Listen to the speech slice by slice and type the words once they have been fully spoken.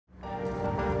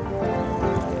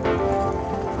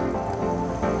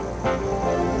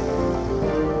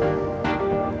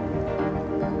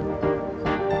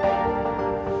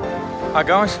Hi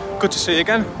guys, good to see you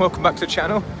again. Welcome back to the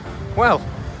channel. Well,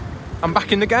 I'm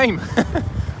back in the game.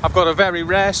 I've got a very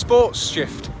rare sports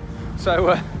shift.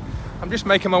 So I'm just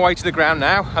making my way to the ground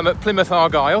now. I'm at Plymouth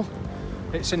Argyle.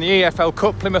 It's in the EFL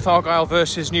Cup, Plymouth Argyle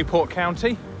versus Newport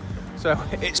County. So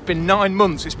it's been 9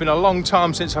 months. It's been a long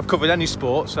time since I've covered any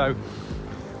sport. So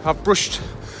I've brushed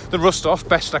the rust off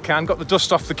best I can, got the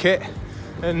dust off the kit,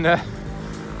 and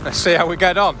let's see how we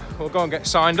get on. We'll go and get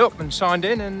signed up and signed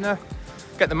in and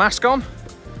get the mask on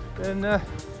and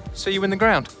see you in the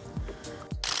ground.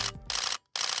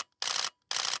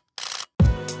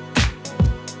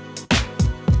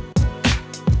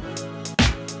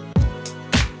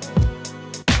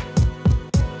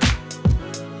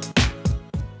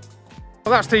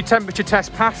 Well, that's the temperature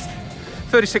test passed,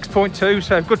 36.2,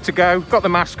 so good to go. Got the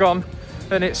mask on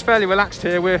and it's fairly relaxed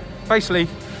here. We're basically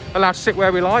allowed to sit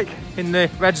where we like in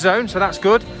the red zone, so that's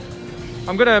good.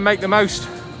 I'm going to make the most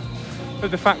of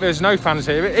the fact there's no fans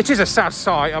here. It is a sad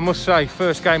sight, I must say.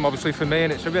 First game obviously for me,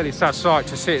 and it's a really sad sight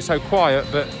to see it so quiet.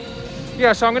 But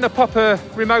yeah, so I'm going to pop a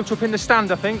remote up in the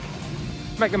stand, I think,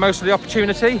 make the most of the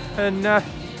opportunity and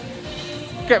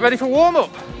get ready for warm-up.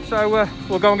 So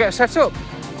we'll go and get set up.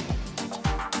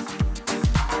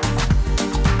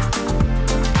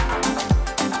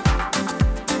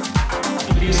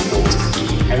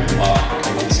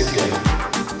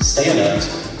 Stay alert,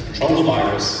 control the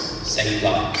virus, save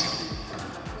lives.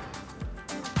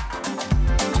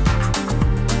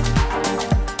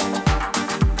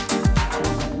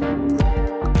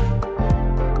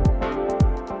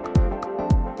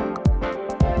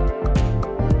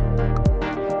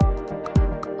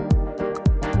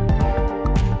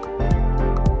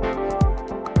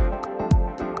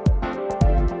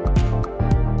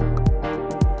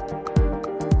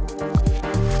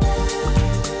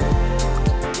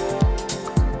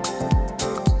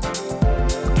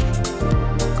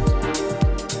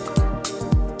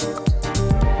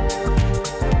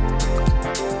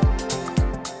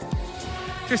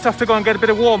 Just have to go and get a bit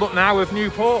of warm-up now with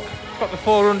Newport. Got the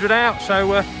 400 out,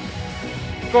 so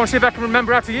go and see if I can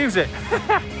remember how to use it.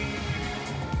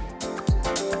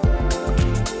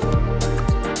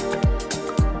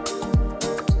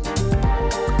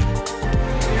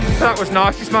 That was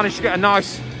nice. Just managed to get a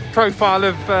nice profile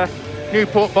of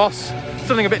Newport boss.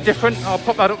 Something a bit different. I'll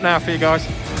pop that up now for you guys.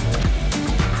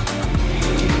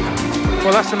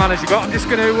 Well, that's the manager got. I'm just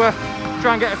going to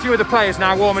try and get a few of the players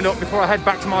now warming up before I head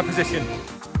back to my position.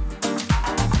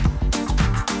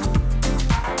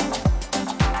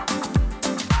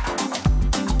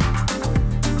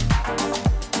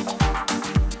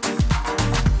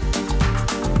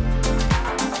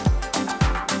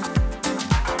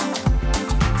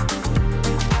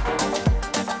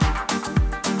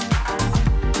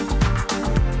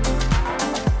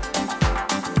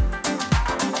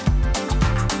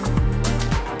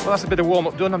 Well, that's a bit of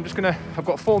warm-up done. I've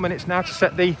got 4 minutes now to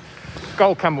set the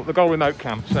goal cam up, the goal remote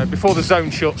cam, so before the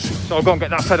zone shuts. So I'll go and get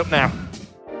that set up now.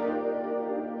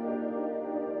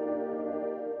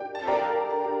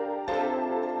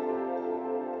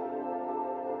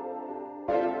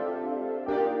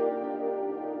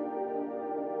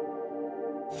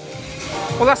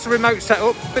 Well, that's the remote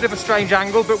setup. Bit of a strange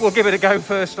angle, but we'll give it a go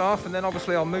first half, and then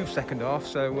obviously I'll move second half.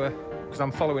 So because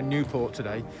I'm following Newport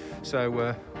today, so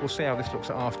we'll see how this looks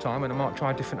at half time, and I might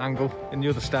try a different angle in the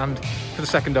other stand for the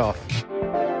second half.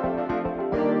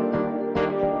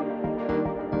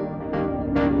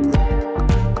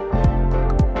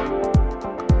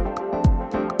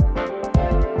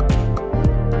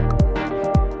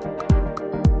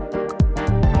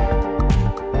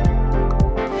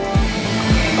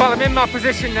 Well, I'm in my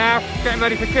position now, getting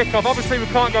ready for kick-off. Obviously we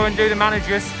can't go and do the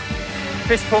manager's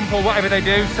fist pump or whatever they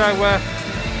do, so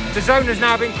the zone has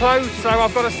now been closed, so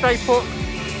I've got to stay put.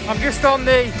 I'm just on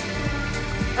the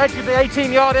edge of the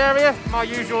 18-yard area, my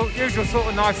usual sort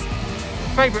of nice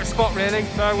favourite spot really.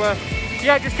 So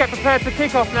yeah, just get prepared for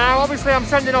kick-off now. Obviously I'm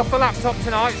sending off the laptop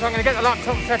tonight, so I'm going to get the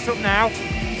laptop set up now,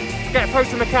 get a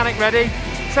photo mechanic ready,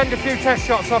 send a few test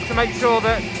shots off to make sure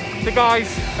that the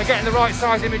guys are getting the right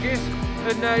size images,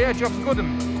 and yeah, job's good.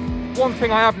 And one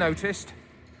thing I have noticed,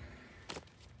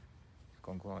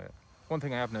 gone quiet. One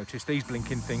thing I have noticed, these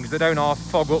blinking things, they don't half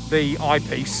fog up the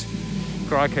eyepiece.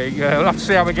 Crikey, we'll have to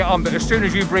see how we get on, but as soon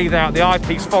as you breathe out, the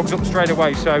eyepiece fogs up straight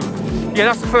away. So yeah,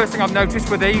 that's the first thing I've noticed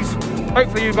with these.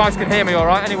 Hopefully you guys can hear me all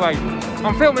right. Anyway,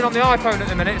 I'm filming on the iPhone at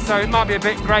the minute, so it might be a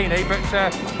bit grainy, but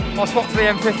I'll swap to the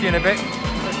M50 in a bit.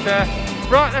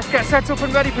 But right, let's get set up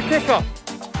and ready for kick-off.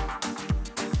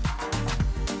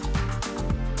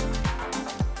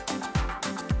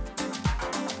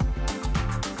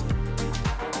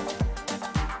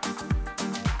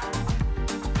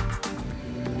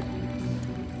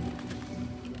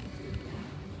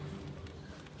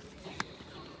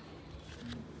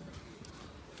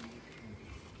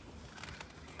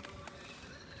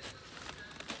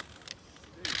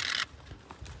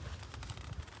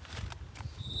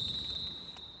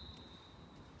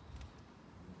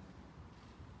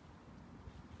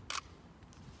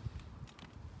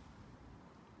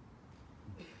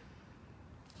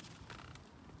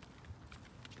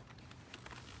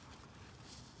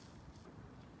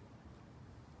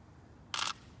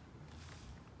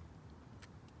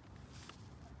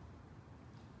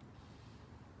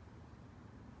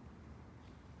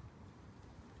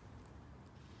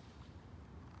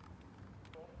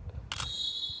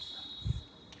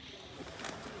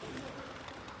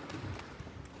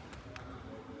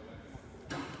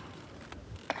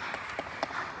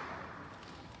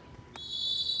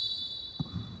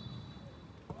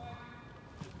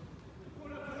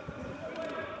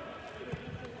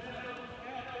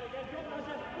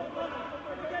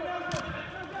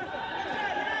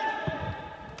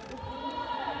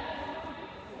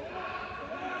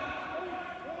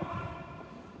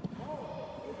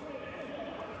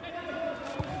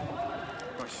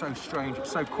 so strange,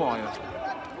 it's so quiet.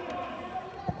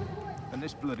 And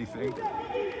this bloody thing,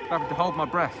 I'm having to hold my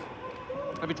breath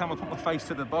every time I put my face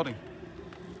to the body,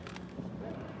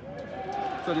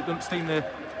 so that it doesn't steam the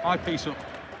eyepiece up.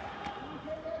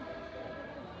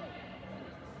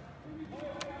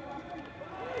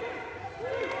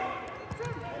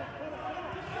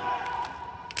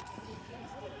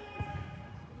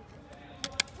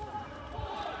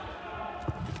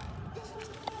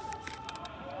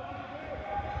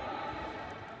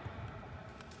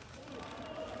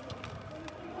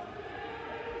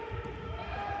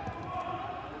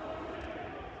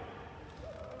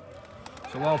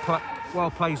 So while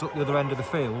play's up the other end of the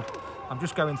field, I'm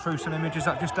just going through some images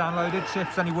that I've just downloaded, see if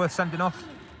there's any worth sending off,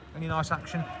 any nice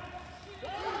action.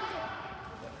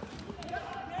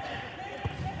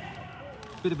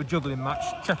 Bit of a juggling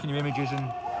match, checking your images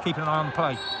and keeping an eye on the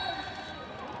play.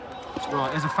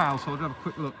 Right, there's a foul, so I'll have a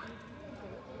quick look.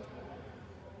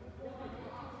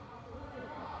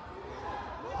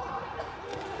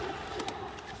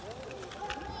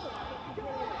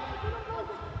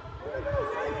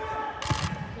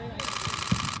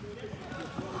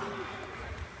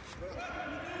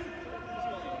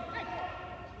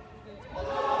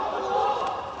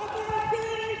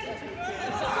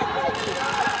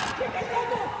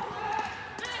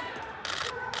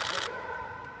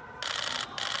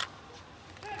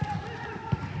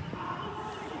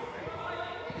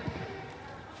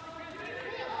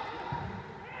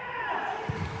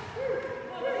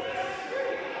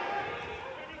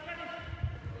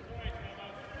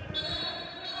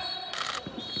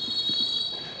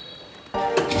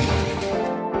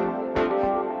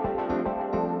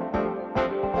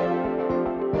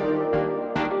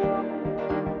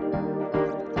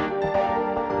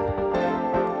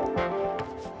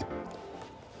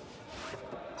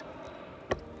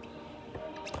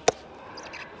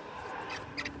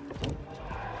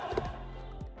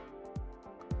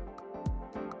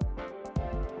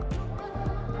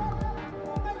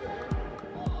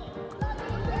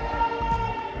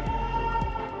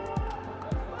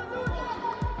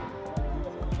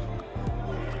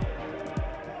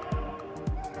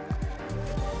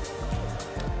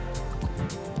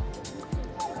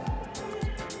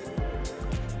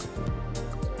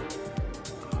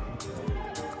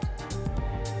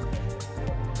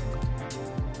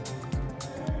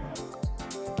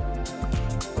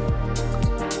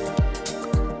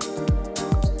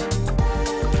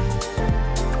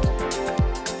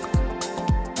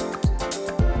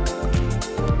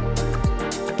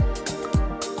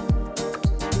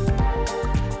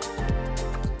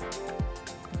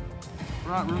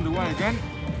 Right, we're underway again.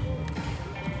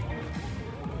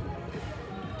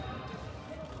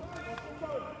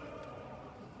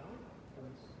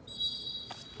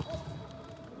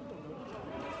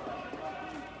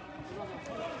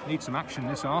 Need some action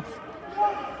this half.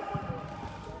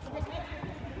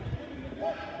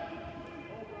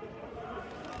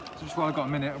 So just while I've got a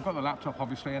minute, I've got the laptop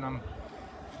obviously, and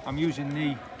I'm using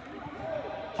the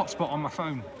hotspot on my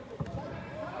phone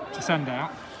to send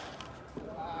out.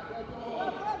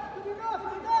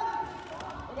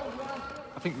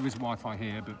 I think there is Wi-Fi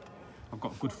here, but I've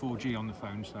got good 4G on the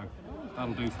phone, so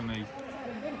that'll do for me.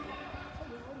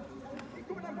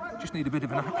 Just need a bit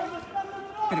of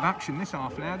action this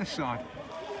half now, this side.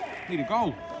 Need a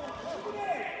goal.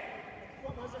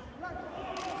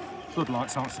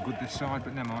 Floodlights aren't so good this side,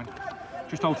 but never mind.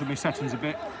 Just altered my settings a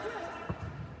bit.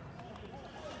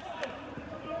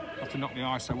 Have to knock the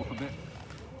ISO up a bit.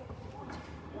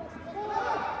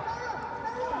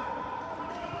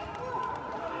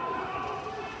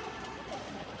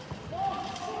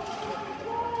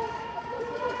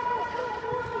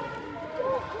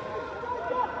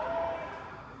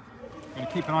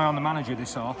 Keep an eye on the manager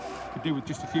this half. Could do with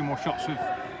just a few more shots of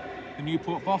the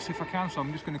Newport boss if I can, so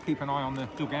I'm just going to keep an eye on the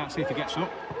dugout, see if he gets up.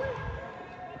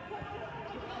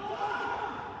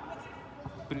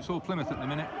 But it's all Plymouth at the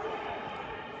minute,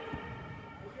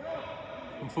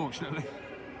 unfortunately.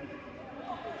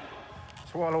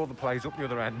 So while all the play's up the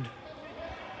other end,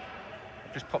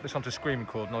 I'll just pop this onto screen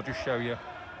record and I'll just show you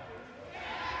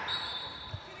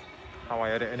how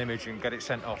I edit an image and get it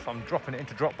sent off. I'm dropping it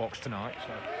into Dropbox tonight,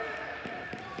 so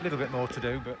a little bit more to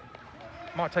do, but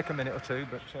might take a minute or two,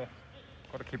 but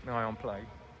got to keep an eye on play.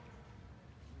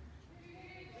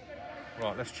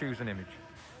 Right, let's choose an image.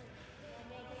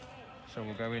 So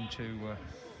we'll go into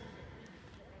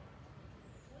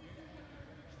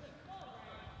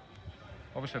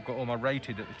obviously I've got all my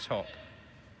rated at the top.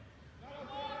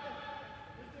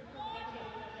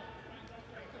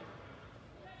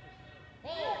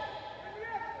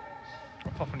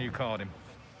 I'll pop a new card in.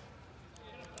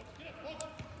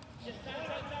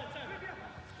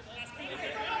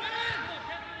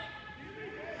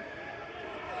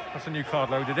 That's a new card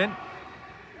loaded in.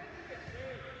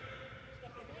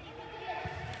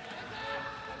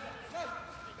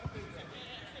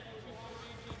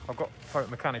 I've got Photo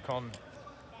Mechanic on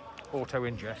auto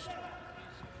ingest,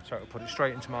 so it'll put it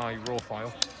straight into my raw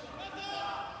file,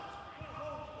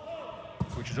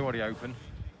 which is already open,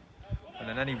 and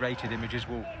then any rated images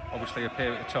will obviously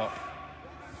appear at the top.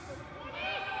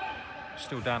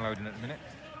 Still downloading at the minute.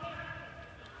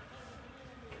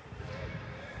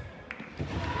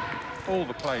 All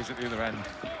the plays at the other end.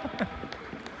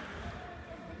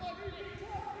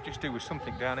 Just do with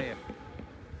something down here.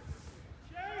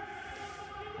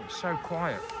 It's so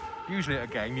quiet. Usually at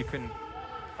a game you can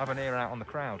have an ear out on the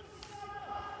crowd.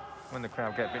 When the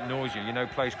crowd get a bit noisier, you know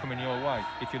plays coming your way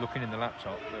if you're looking in the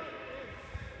laptop, but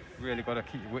you really got to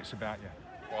keep your wits about you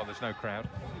while there's no crowd.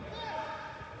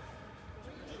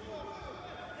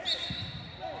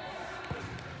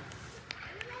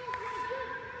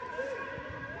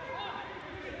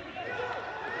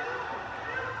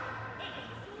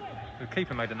 The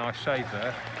keeper made a nice save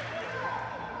there.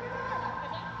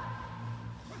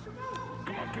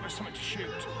 Come on, give us something to shoot.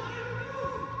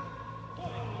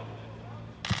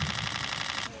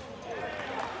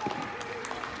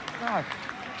 No.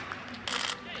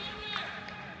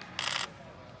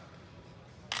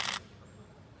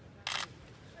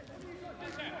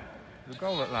 The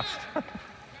goal at last.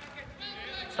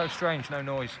 So strange, no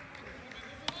noise.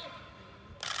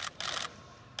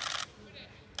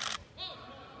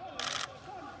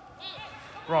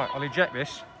 Right, I'll eject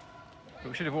this, but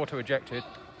we should have auto-ejected,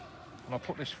 and I'll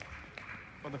put this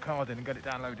other card in and get it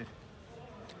downloaded.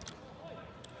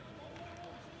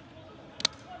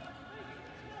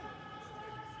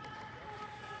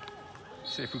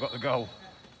 See if we got the goal.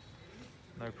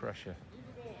 No pressure.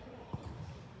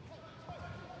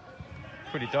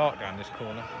 Pretty dark down this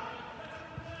corner.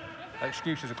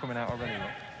 Excuses are coming out already.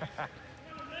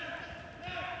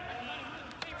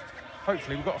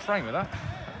 Hopefully we've got a frame of that.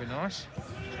 That'd be nice.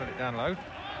 Just let it download.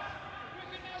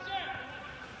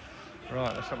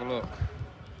 Right, let's have a look.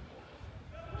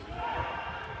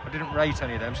 I didn't rate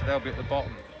any of them, so they'll be at the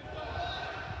bottom.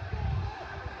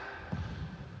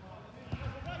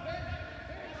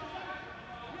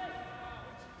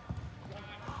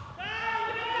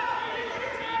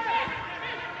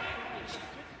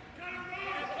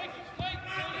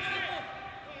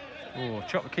 Oh,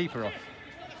 chop the keeper off.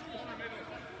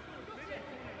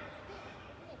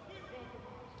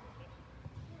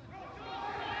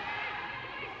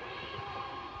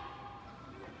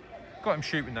 Got him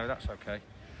shooting though, that's okay.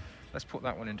 Let's put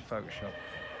that one into Photoshop.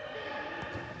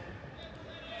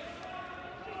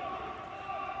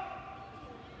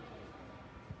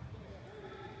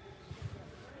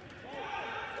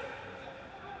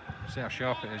 See how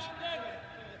sharp it is.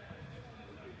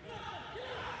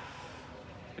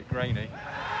 Bit grainy.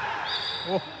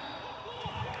 Oh.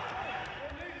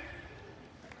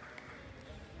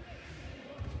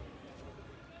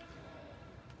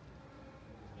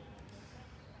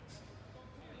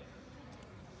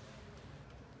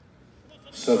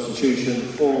 Substitution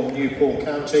for Newport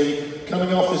County.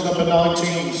 Coming off is number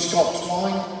 19, Scott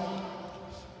Twine.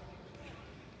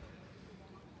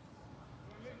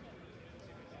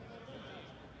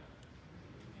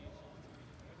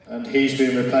 And he's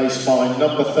been replaced by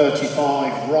number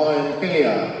 35, Ryan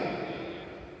Hillier.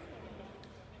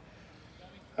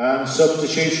 And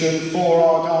substitution for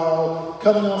Argyle,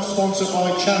 coming off sponsored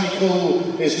by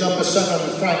Chanical, is number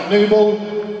 7, Frank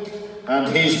Newble.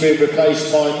 And he's been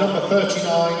replaced by number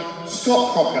 39,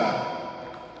 Scott Crocker.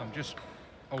 I'm just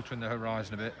altering the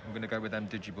horizon a bit. I'm going to go with them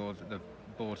digiboards at the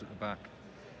boards at the back.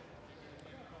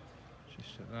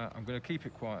 Just at that. I'm going to keep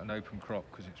it quite an open crop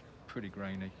because it's pretty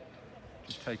grainy.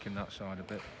 Just taking that side a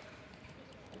bit.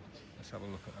 Let's have a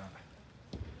look at that.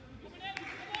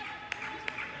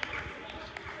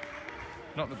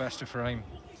 Not the best of frame.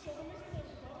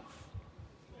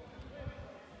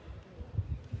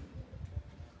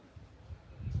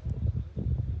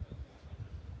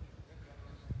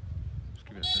 Let's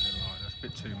give it a bit of light. That's a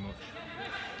bit too much.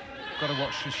 Got to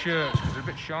watch the shirts because they're a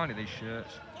bit shiny, these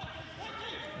shirts.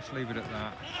 Let's leave it at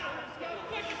that.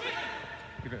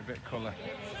 Give it a bit of colour.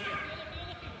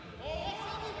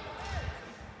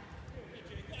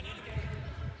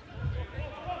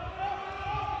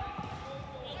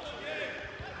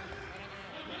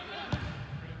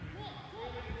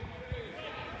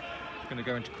 Going to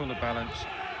go into colour balance.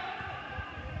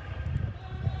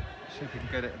 See if we can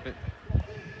get it a bit.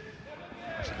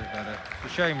 That's a bit better. The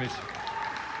shame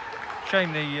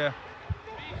the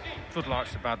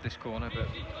floodlights are bad this corner, but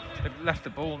they've left the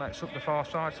ball next up the far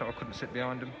side, so I couldn't sit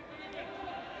behind them.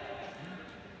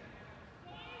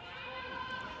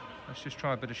 Let's just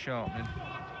try a bit of sharpening.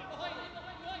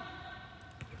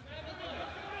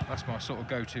 That's my sort of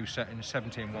go-to setting,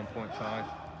 17 1.5.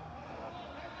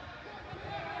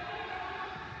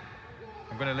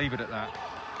 I'm going to leave it at that.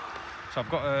 So I've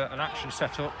got an action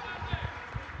set up.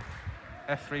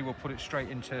 F3 will put it straight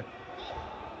into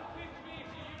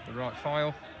the right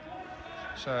file.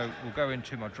 So we'll go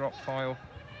into my drop file.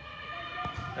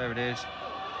 There it is.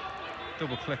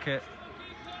 Double click it.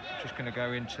 Just going to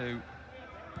go into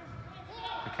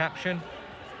the caption.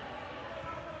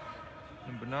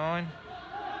 Number 9.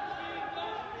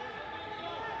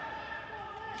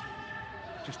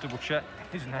 Just double check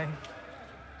his name.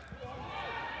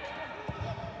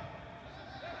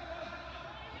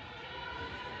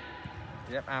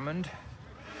 Yep, Hammond.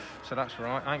 So that's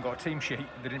right. I ain't got a team sheet.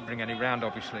 They didn't bring any round,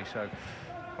 obviously. So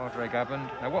Padre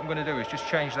Hammond. Now what I'm going to do is just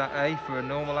change that A for a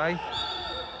normal A.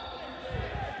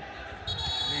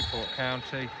 Newport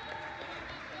County.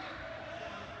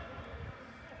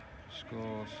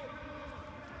 Scores.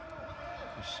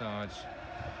 Besides.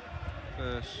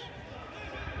 First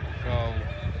goal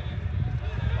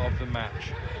of the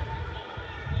match.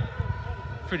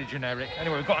 Pretty generic.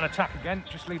 Anyway, we've got an attack again.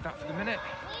 Just leave that for the minute.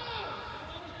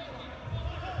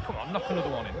 Come on, knock another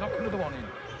one in. Knock another one in.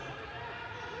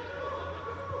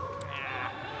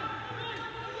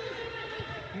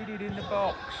 Get it in the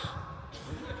box.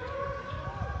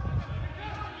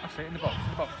 That's it, in the box,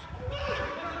 in the box.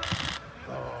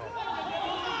 Oh.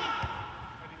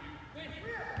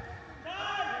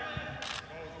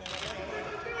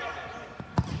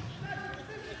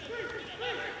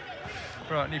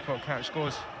 Right, Newport County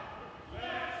scores.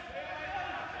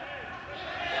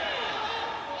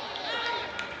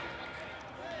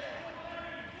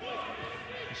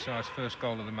 Besides first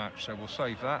goal of the match, so we'll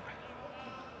save that.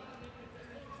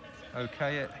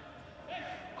 Okay it.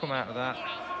 Come out of that.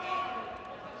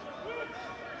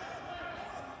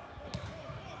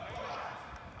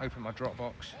 Open my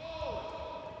Dropbox.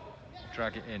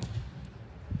 Drag it in.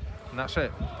 And that's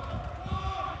it.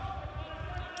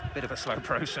 Bit of a slow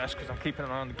process because I'm keeping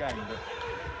an eye on the game, but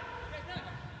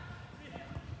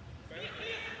there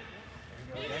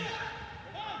we go again.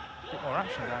 A bit more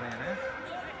action down here now.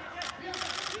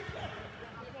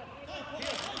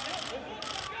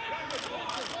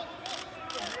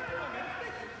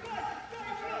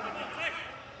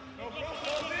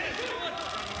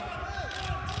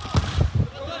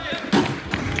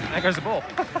 There goes the ball.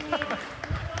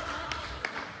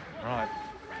 Right.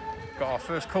 Got our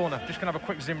first corner. Just going to have a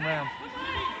quick zim round.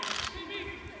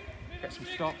 Get some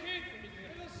stock.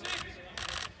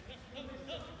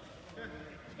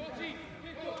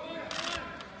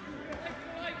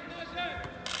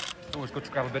 Always good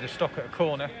to grab a bit of stock at a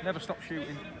corner. Never stop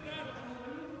shooting.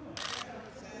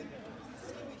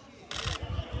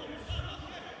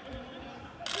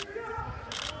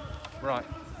 Right.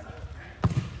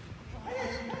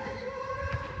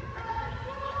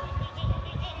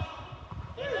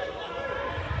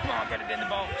 Get it in the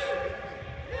box.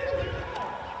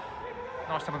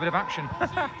 Nice to have a bit of action. Oh,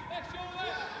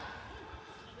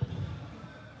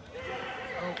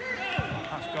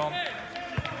 that's gone.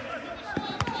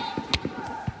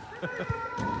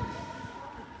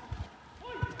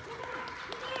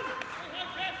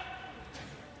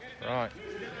 Right.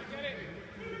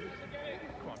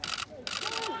 Come on.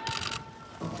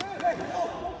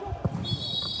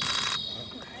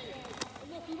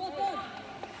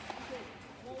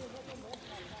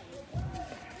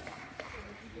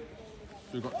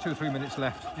 So we've got 2 or 3 minutes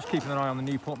left. Just keeping an eye on the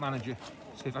Newport manager.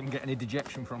 See if I can get any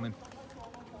dejection from him.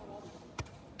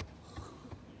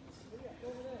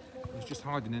 He's just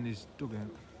hiding in his dugout.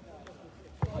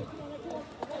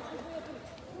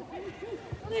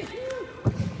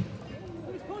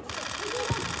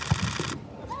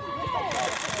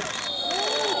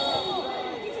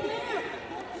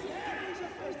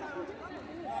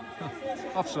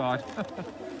 Offside.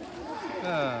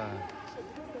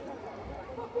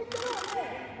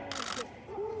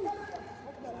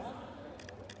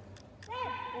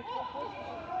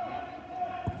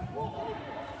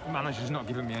 The manager's not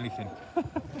giving me anything.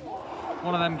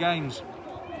 One of them games.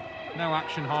 No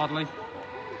action hardly.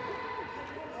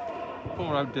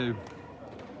 Poor old do.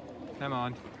 Never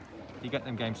mind. You get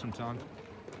them games sometimes.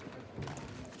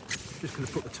 Just going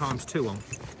to put the ×2 on.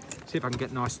 See if I can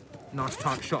get nice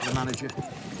tight shot of the manager.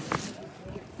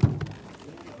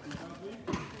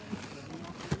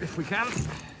 If we can.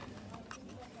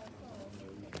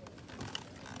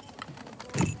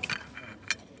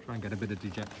 Try and get a bit of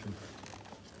dejection.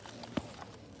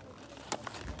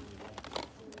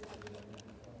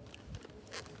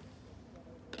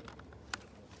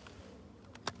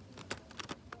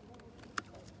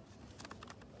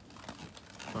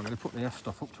 I'm going to put the F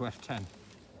stuff up to F10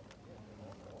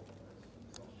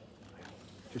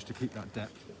 just to keep that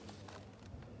depth.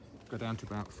 Go down to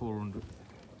about 400.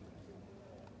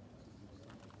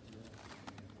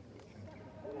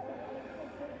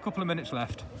 Couple of minutes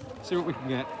left. See what we can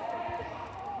get.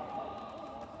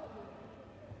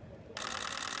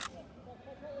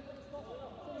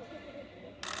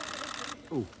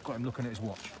 Oh, got him looking at his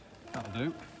watch. That'll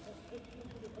do.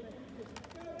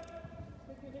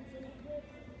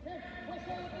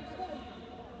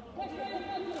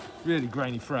 Really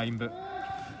grainy frame, but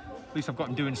at least I've got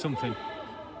him doing something.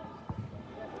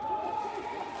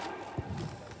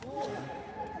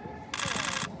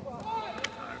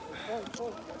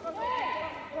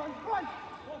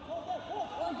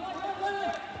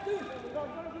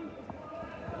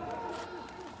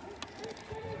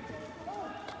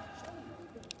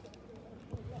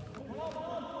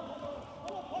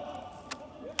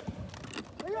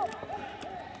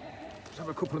 Let's have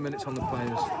a couple of minutes on the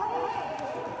players.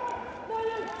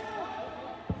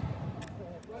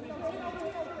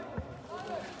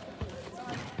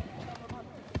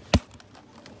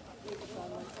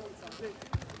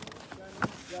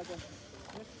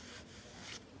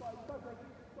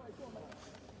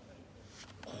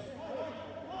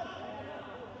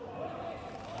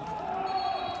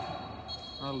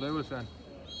 That'll do us then.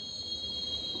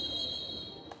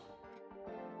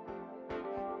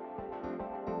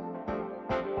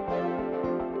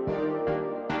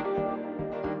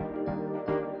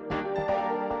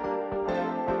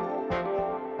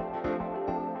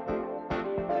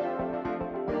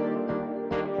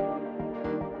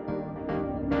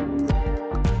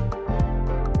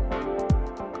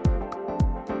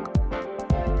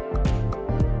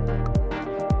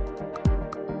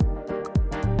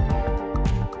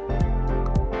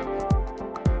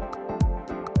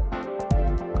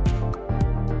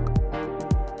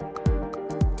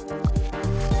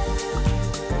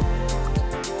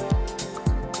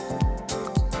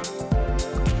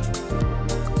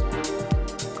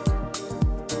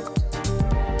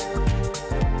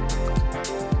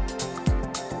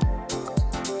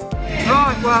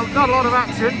 Right, well, not a lot of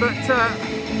action, but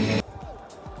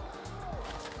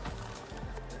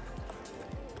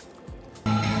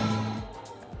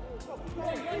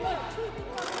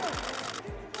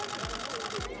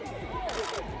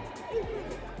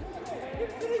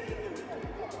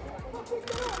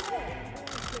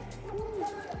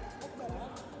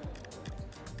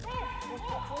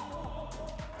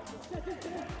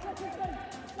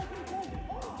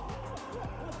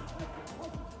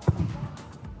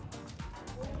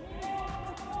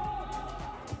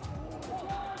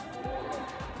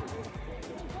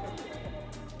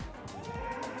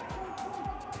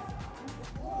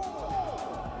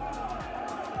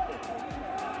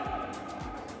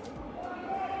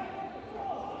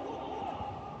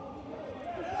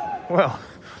well,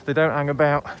 they don't hang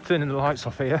about turning the lights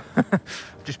off here.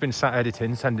 I've just been sat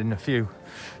editing, sending a few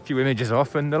images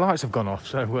off, and the lights have gone off,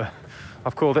 so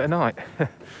I've called it a night.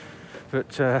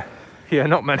 But yeah,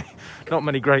 not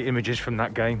many great images from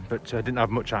that game, but didn't have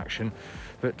much action,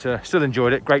 but still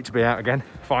enjoyed it. Great to be out again,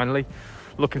 finally,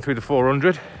 looking through the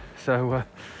 400. So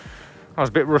I was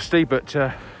a bit rusty, but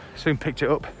soon picked it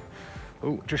up.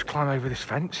 Oh, just climb over this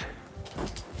fence.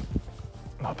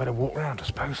 I better walk around, I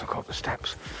suppose. I've got the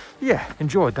steps. Yeah,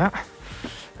 enjoyed that.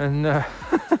 And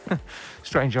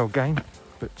strange old game,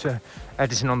 but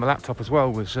editing on the laptop as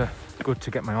well was good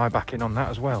to get my eye back in on that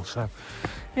as well. So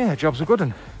yeah, job's a good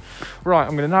one. Right,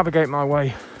 I'm going to navigate my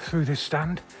way through this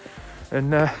stand,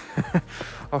 and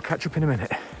I'll catch up in a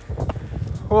minute.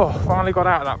 Oh, finally got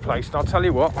out of that place, and I'll tell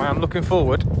you what, I am looking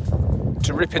forward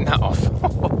to ripping that off.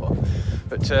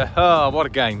 But oh, what a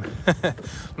game.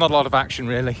 Not a lot of action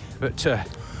really, but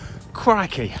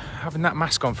crikey, having that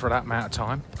mask on for that amount of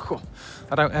time.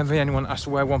 I don't envy anyone that has to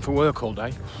wear one for work all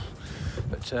day.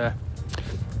 But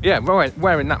yeah,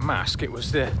 wearing that mask, it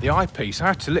was the eyepiece. I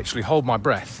had to literally hold my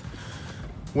breath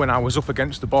when I was up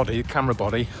against the body, the camera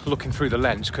body, looking through the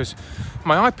lens, because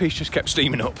my eyepiece just kept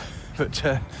steaming up. But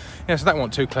yeah, so that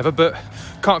wasn't too clever, but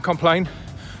can't complain.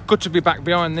 Good to be back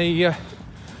behind the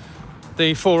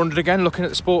 400 again, looking at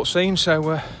the sports scene.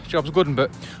 So job's a good one,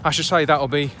 but I should say that'll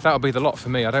be the lot for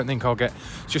me. I don't think I'll get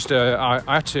just I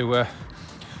had to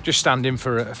just stand in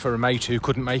for a mate who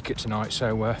couldn't make it tonight,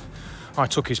 so I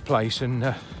took his place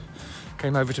and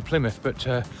came over to Plymouth. But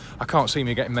I can't see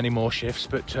me getting many more shifts,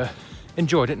 but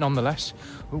enjoyed it nonetheless.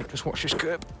 Oh, just watch this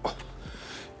curb.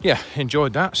 Yeah,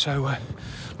 enjoyed that. So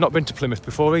not been to Plymouth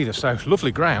before either, so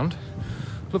lovely ground.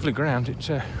 It's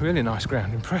a really nice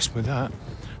ground. Impressed with that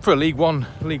for a League One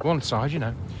side, you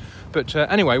know. But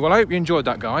anyway, well, I hope you enjoyed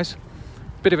that, guys.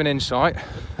 bit of an insight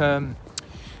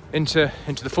into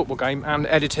the football game and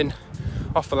editing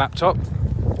off the laptop.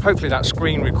 Hopefully that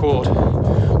screen record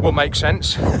will make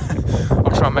sense.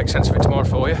 I'll try and make sense of it tomorrow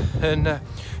for you. And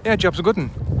yeah, job's a good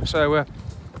one. So I'm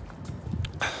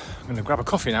going to grab a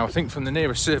coffee now, I think, from the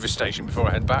nearest service station before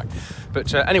I head back.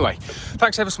 But anyway,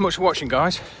 thanks ever so much for watching,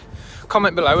 guys.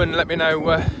 Comment below and let me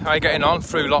know how you're getting on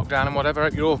through lockdown and whatever. I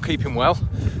hope you're all keeping well.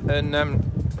 And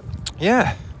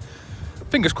yeah,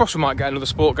 fingers crossed we might get another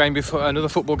football game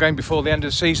before the end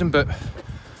of the season, but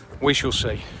we shall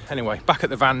see. Anyway, back at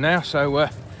the van now, so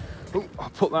I'll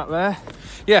put that there.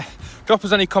 Yeah, drop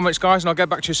us any comments, guys, and I'll get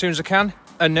back to you as soon as I can.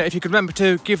 And if you could remember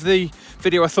to give the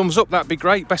video a thumbs up, that'd be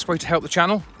great. Best way to help the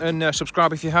channel. And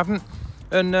subscribe if you haven't.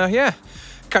 And yeah,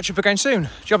 catch up again soon.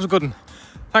 Job's a good one.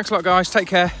 Thanks a lot, guys. Take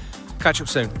care. Catch up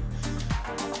soon.